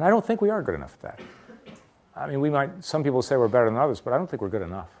 And I don't think we are good enough at that. Some people say we're better than others, but I don't think we're good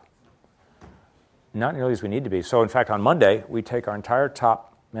enough. Not nearly as we need to be. So, in fact, on Monday, we take our entire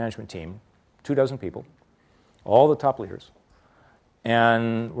top management team, 24 people, all the top leaders,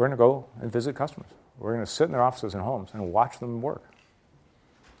 and we're going to go and visit customers. We're going to sit in their offices and homes and watch them work.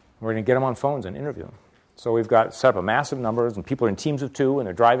 We're going to get them on phones and interview them. So we've got set up a massive numbers, and people are in teams of 2, and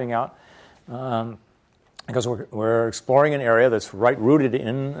they're driving out because we're exploring an area that's right rooted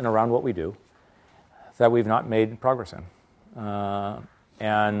in and around what we do that we've not made progress in.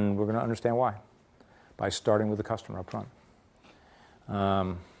 And we're going to understand why by starting with the customer up front.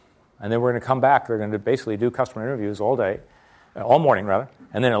 And then we're going to come back. They're going to basically do customer interviews all morning,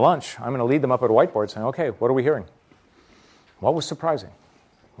 and then at lunch, I'm going to lead them up at a whiteboard saying, okay, what are we hearing? What was surprising?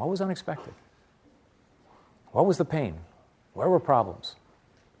 What was unexpected? What was the pain? Where were problems?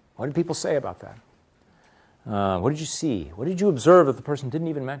 What did people say about that? What did you see? What did you observe that the person didn't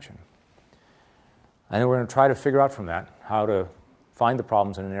even mention? And then we're going to try to figure out from that how to find the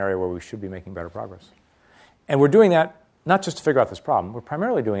problems in an area where we should be making better progress. And we're doing that not just to figure out this problem. We're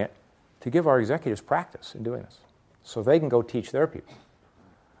primarily doing it to give our executives practice in doing this so they can go teach their people.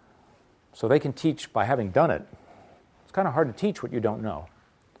 So they can teach by having done it. It's kind of hard to teach what you don't know.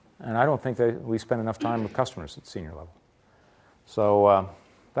 And I don't think that we spend enough time with customers at senior level. So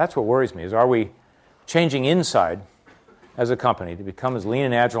that's what worries me, is are we changing inside as a company to become as lean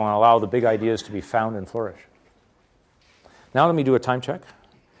and agile and allow the big ideas to be found and flourish? Now let me do a time check.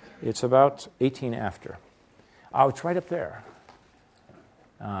 It's about 18 after. Oh, it's right up there.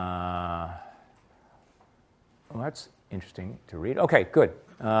 Well, that's interesting to read. Okay, good.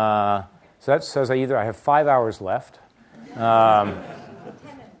 So that says I have 5 hours left. 10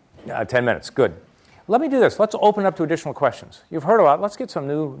 minutes, good. Let me do this. Let's open up to additional questions. You've heard a lot. Let's get some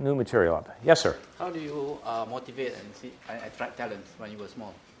new material up. Yes, sir. How do you motivate and attract talent when you were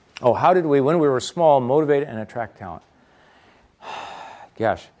small? Oh, how did we, when we were small, motivate and attract talent?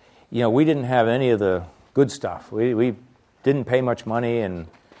 Gosh, we didn't have any of the good stuff. We didn't pay much money, and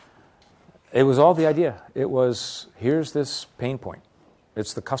it was all the idea. It was, here's this pain point.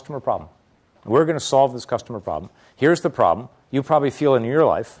 It's the customer problem. We're going to solve this customer problem. Here's the problem. You probably feel in your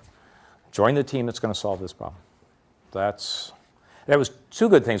life. Join the team that's going to solve this problem. That was two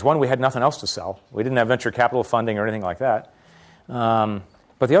good things. One, we had nothing else to sell. We didn't have venture capital funding or anything like that. But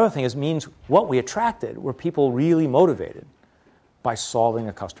the other thing means what we attracted were people really motivated by solving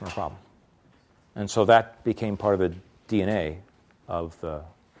a customer problem. And so that became part of the DNA of the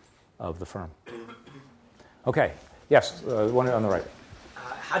firm. Okay, yes, one on the right.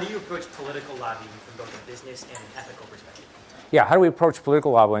 How do you approach political lobbying from both a business and an ethical perspective? Yeah, how do we approach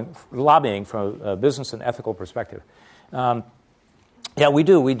political lobbying from a business and ethical perspective? Yeah, we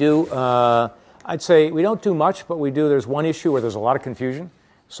do. I'd say we don't do much, but we do. There's one issue where there's a lot of confusion.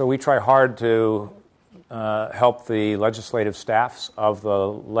 So we try hard to help the legislative staffs of the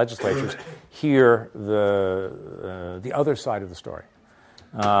legislatures hear the other side of the story.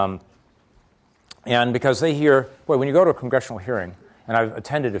 And because they hear, when you go to a congressional hearing, and I've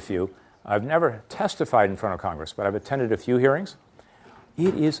attended a few, I've never testified in front of Congress, but I've attended a few hearings.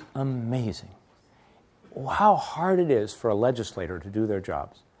 It is amazing how hard it is for a legislator to do their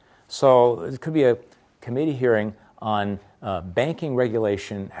jobs. So it could be a committee hearing on banking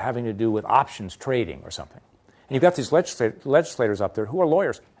regulation having to do with options trading or something. And you've got these legislators up there who are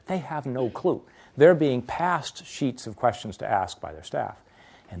lawyers. They have no clue. They're being passed sheets of questions to ask by their staff.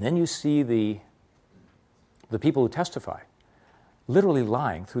 And then you see the people who testify literally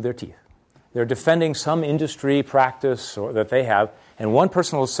lying through their teeth. They're defending some industry practice that they have, and one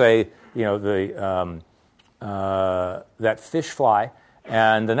person will say, that fish fly,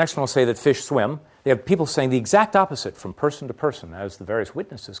 and the next one will say that fish swim. They have people saying the exact opposite from person to person as the various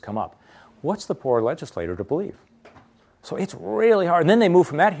witnesses come up. What's the poor legislator to believe? So it's really hard. And then they move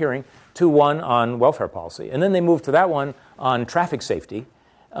from that hearing to one on welfare policy. And then they move to that one on traffic safety.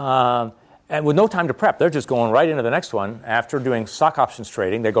 And with no time to prep, they're just going right into the next one. After doing stock options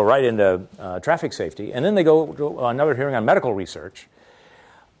trading, they go right into traffic safety. And then they go to another hearing on medical research.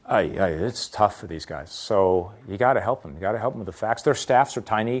 It's tough for these guys. So you got to help them. You got to help them with the facts. Their staffs are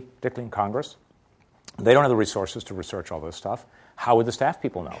tiny, particularly in Congress. They don't have the resources to research all this stuff. How would the staff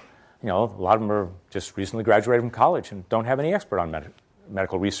people know? A lot of them are just recently graduated from college and don't have any expert on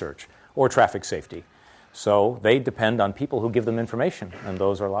medical research or traffic safety. So they depend on people who give them information, and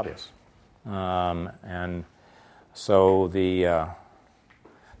those are lobbyists. And so the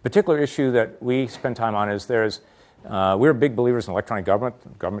particular issue that we spend time on is we're big believers in electronic government. The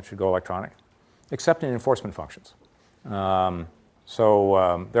government should go electronic, except in enforcement functions.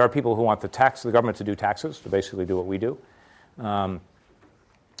 So there are people who want the government to do taxes, to basically do what we do. And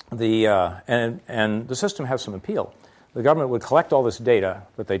the system has some appeal. The government would collect all this data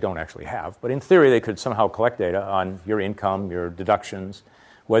that they don't actually have, but in theory they could somehow collect data on your income, your deductions,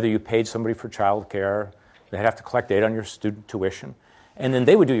 whether you paid somebody for child care. They'd have to collect data on your student tuition, and then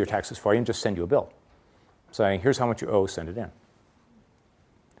they would do your taxes for you and just send you a bill saying, here's how much you owe, send it in.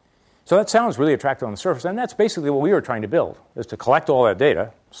 So that sounds really attractive on the surface, and that's basically what we were trying to build, is to collect all that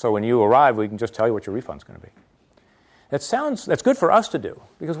data, so when you arrive, we can just tell you what your refund's going to be. That's good for us to do,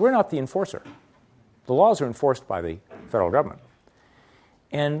 because we're not the enforcer. The laws are enforced by the federal government.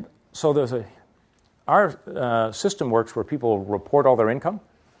 And so our system works where people report all their income,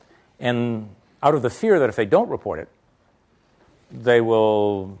 and out of the fear that if they don't report it, they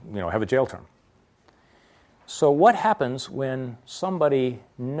will have a jail term. So what happens when somebody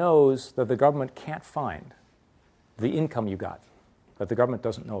knows that the government can't find the income you got, that the government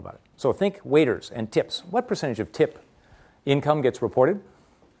doesn't know about it? So think waiters and tips. What percentage of tip income gets reported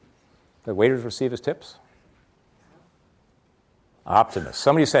that waiters receive as tips? Optimist.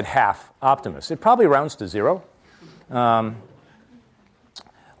 Somebody said half. Optimist. It probably rounds to 0.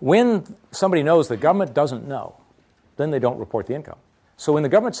 When somebody knows the government doesn't know, then they don't report the income. So when the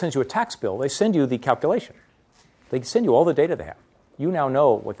government sends you a tax bill, they send you the calculation. They send you all the data they have. You now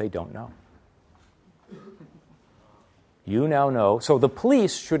know what they don't know. You now know. So the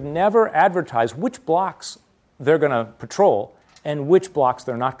police should never advertise which blocks they're going to patrol and which blocks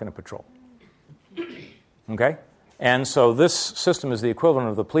they're not going to patrol. Okay? And so this system is the equivalent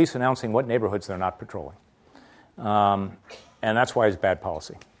of the police announcing what neighborhoods they're not patrolling. And that's why it's bad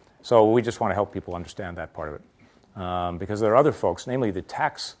policy. So we just want to help people understand that part of it. Because there are other folks, namely the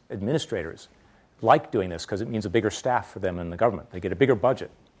tax administrators, like doing this because it means a bigger staff for them in the government. They get a bigger budget.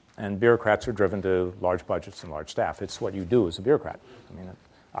 And bureaucrats are driven to large budgets and large staff. It's what you do as a bureaucrat. I mean,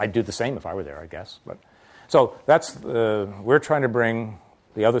 I'd do the same if I were there, I guess. But so that's we're trying to bring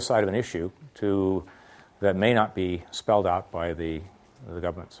the other side of an issue that may not be spelled out by the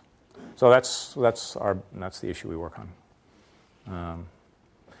governments. So that's the issue we work on.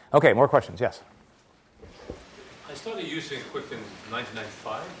 Okay, more questions? Yes. I started using Quick in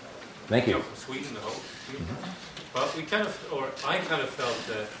 1995. Thank you. From Sweden, the whole. But I kind of felt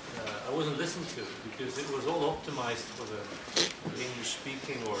that I wasn't listened to because it was all optimized for the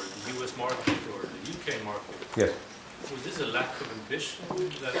English-speaking or the U.S. market or the U.K. market. Yes. Was this a lack of ambition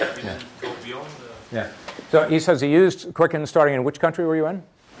that we didn't go beyond? Yeah. So he says he used Quicken starting in which country were you in?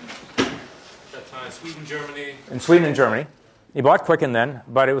 That time, Sweden, Germany. In Sweden and Germany. He bought Quicken then,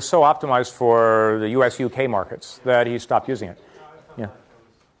 but it was so optimized for the U.S. UK markets that he stopped using it. Yeah.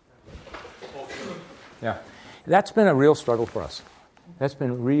 Yeah. That's been a real struggle for us. That's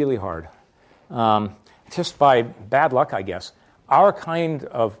been really hard. Just by bad luck, I guess. Our kind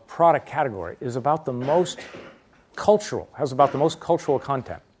of product category is about the most cultural, has about the most cultural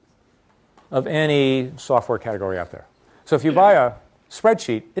content of any software category out there. So if you buy a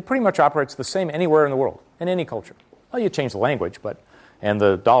spreadsheet, it pretty much operates the same anywhere in the world, in any culture. Well, you change the language and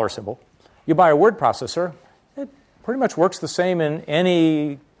the dollar symbol. You buy a word processor, it pretty much works the same in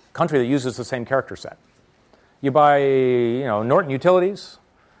any country that uses the same character set. You buy, Norton Utilities,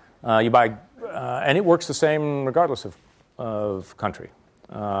 and it works the same regardless of country.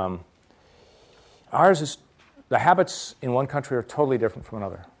 Ours is, the habits in one country are totally different from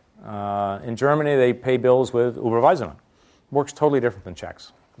another. In Germany, they pay bills with Überweisungen. Works totally different than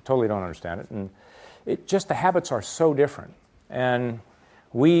checks. I totally don't understand it. And the habits are so different. And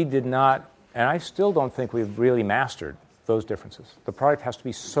we did not, and I still don't think we've really mastered those differences. The product has to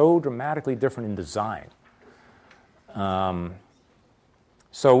be so dramatically different in design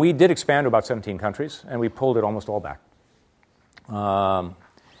So we did expand to about 17 countries, and we pulled it almost all back. Because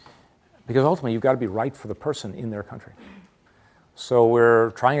ultimately, you've got to be right for the person in their country. So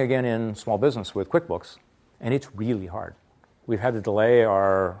we're trying again in small business with QuickBooks, and it's really hard. We've had to delay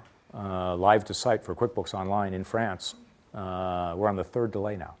our live to site for QuickBooks Online in France. We're on the third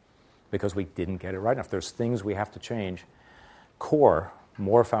delay now because we didn't get it right enough. There's things we have to change core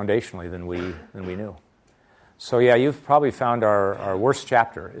more foundationally than we knew. So yeah, you've probably found our worst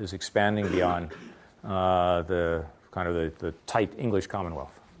chapter is expanding beyond the tight English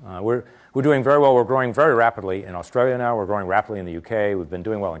Commonwealth. We're doing very well. We're growing very rapidly in Australia now. We're growing rapidly in the UK. We've been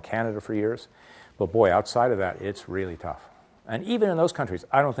doing well in Canada for years. But boy, outside of that, it's really tough. And even in those countries,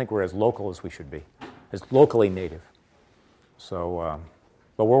 I don't think we're as local as we should be, as locally native. So,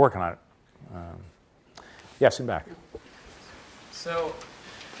 but we're working on it. Yes, in back. So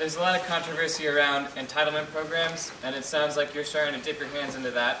there's a lot of controversy around entitlement programs, and it sounds like you're starting to dip your hands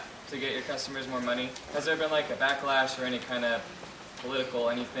into that to get your customers more money. Has there been like a backlash or any kind of political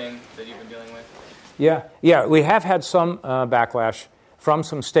anything that you've been dealing with? Yeah, we have had some backlash from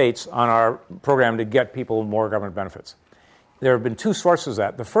some states on our program to get people more government benefits. There have been two sources of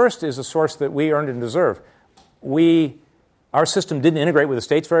that. The first is a source that we earned and deserve. Our system didn't integrate with the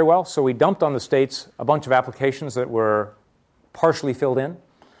states very well, so we dumped on the states a bunch of applications that were partially filled in.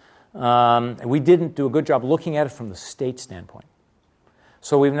 We didn't do a good job looking at it from the state standpoint.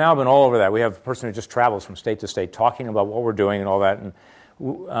 So we've now been all over that. We have a person who just travels from state to state talking about what we're doing and all that.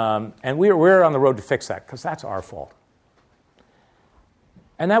 And we're on the road to fix that because that's our fault.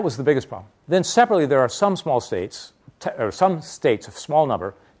 And that was the biggest problem. Then separately, there are some small states, or some states, a small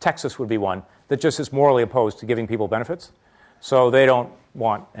number, Texas would be one, that just is morally opposed to giving people benefits. So they don't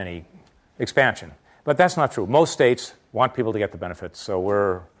want any expansion. But that's not true. Most states want people to get the benefits.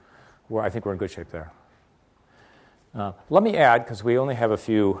 So I think we're in good shape there. Let me add, because we only have a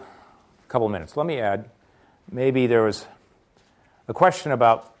couple of minutes, let me add, maybe there was a question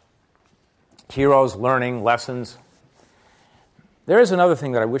about heroes, learning, lessons. There is another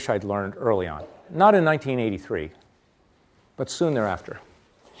thing that I wish I'd learned early on. Not in 1983, but soon thereafter.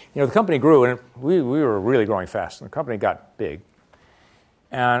 The company grew, and we were really growing fast, and the company got big.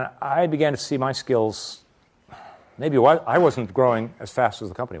 And I began to see my skills, maybe I wasn't growing as fast as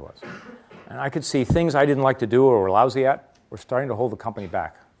the company was. And I could see things I didn't like to do or were lousy at were starting to hold the company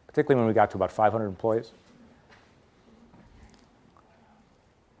back, particularly when we got to about 500 employees.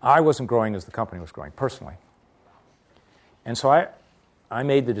 I wasn't growing as the company was growing, personally. And so I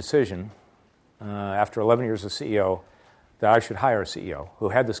made the decision, after 11 years as CEO, that I should hire a CEO who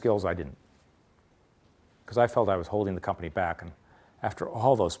had the skills I didn't. Because I felt I was holding the company back. And after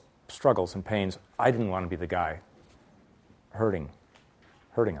all those struggles and pains, I didn't want to be the guy hurting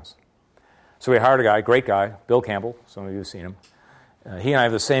us. So we hired a guy, great guy, Bill Campbell. Some of you have seen him. He and I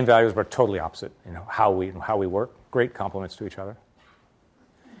have the same values, but totally opposite in how we work. Great compliments to each other.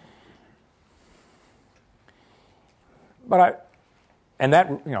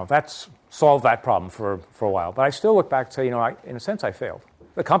 That's solved that problem for a while. But I still look back and say, in a sense, I failed.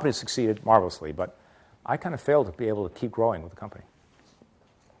 The company succeeded marvelously, but I kind of failed to be able to keep growing with the company.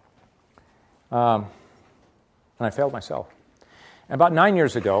 And I failed myself. And about 9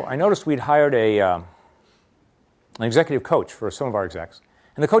 years ago, I noticed we'd hired an executive coach for some of our execs.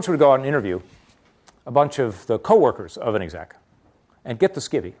 And the coach would go out and interview a bunch of the coworkers of an exec and get the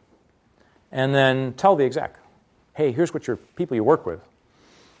skivvy. And then tell the exec, hey, here's what your people you work with,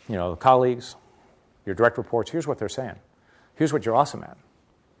 the colleagues, your direct reports, here's what they're saying. Here's what you're awesome at.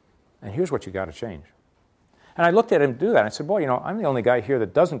 And here's what you got to change. And I looked at him do that, and I said, boy, I'm the only guy here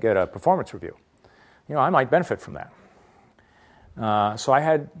that doesn't get a performance review. I might benefit from that. So I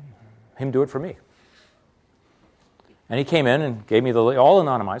had him do it for me. And he came in and gave me all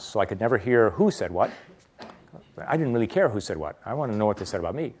anonymized, so I could never hear who said what. I didn't really care who said what. I wanted to know what they said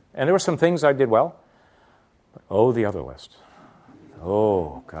about me. And there were some things I did well, but the other list.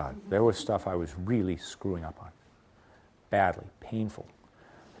 Oh, God. There was stuff I was really screwing up on. Badly, painful.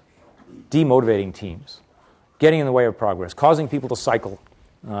 Demotivating teams. Getting in the way of progress. Causing people to cycle.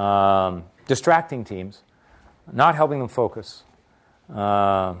 Distracting teams. Not helping them focus.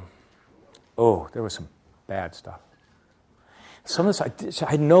 There was some bad stuff. Some of this I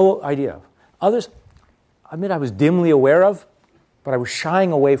had no idea of. Others, I admit I was dimly aware of, but I was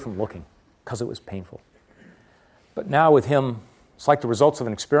shying away from looking because it was painful. But now with him, it's like the results of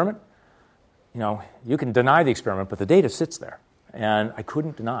an experiment. You can deny the experiment, but the data sits there. And I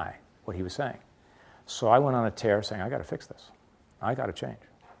couldn't deny what he was saying. So I went on a tear saying, I got to fix this. I got to change.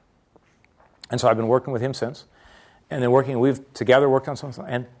 And so I've been working with him since. And then we've together worked on something,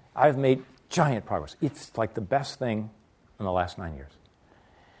 and I've made giant progress. It's like the best thing in the last 9 years.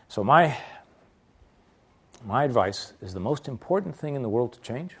 So my advice is the most important thing in the world to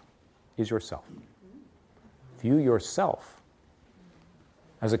change is yourself. View yourself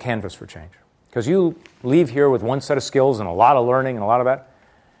as a canvas for change. Because you leave here with one set of skills and a lot of learning and a lot of that,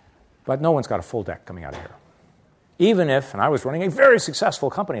 but no one's got a full deck coming out of here. Even if, and I was running a very successful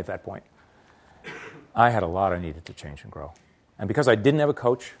company at that point, I had a lot I needed to change and grow. And because I didn't have a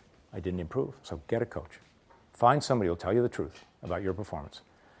coach, I didn't improve. So get a coach. Find somebody who will tell you the truth about your performance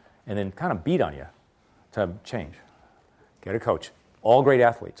and then kind of beat on you to change. Get a coach. All great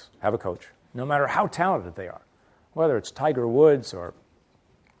athletes have a coach, no matter how talented they are. Whether it's Tiger Woods or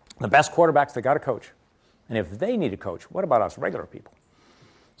the best quarterbacks, they got a coach. And if they need a coach, what about us regular people?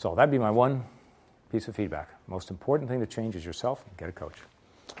 So that'd be my one piece of feedback. Most important thing to change is yourself and get a coach.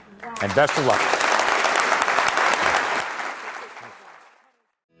 Wow. And best of luck.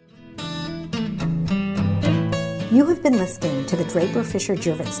 You have been listening to the Draper Fisher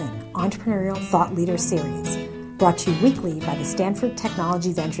Jurvetson Entrepreneurial Thought Leader Series, brought to you weekly by the Stanford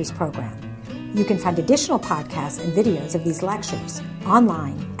Technology Ventures Program. You can find additional podcasts and videos of these lectures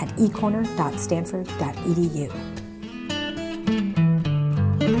online at ecorner.stanford.edu.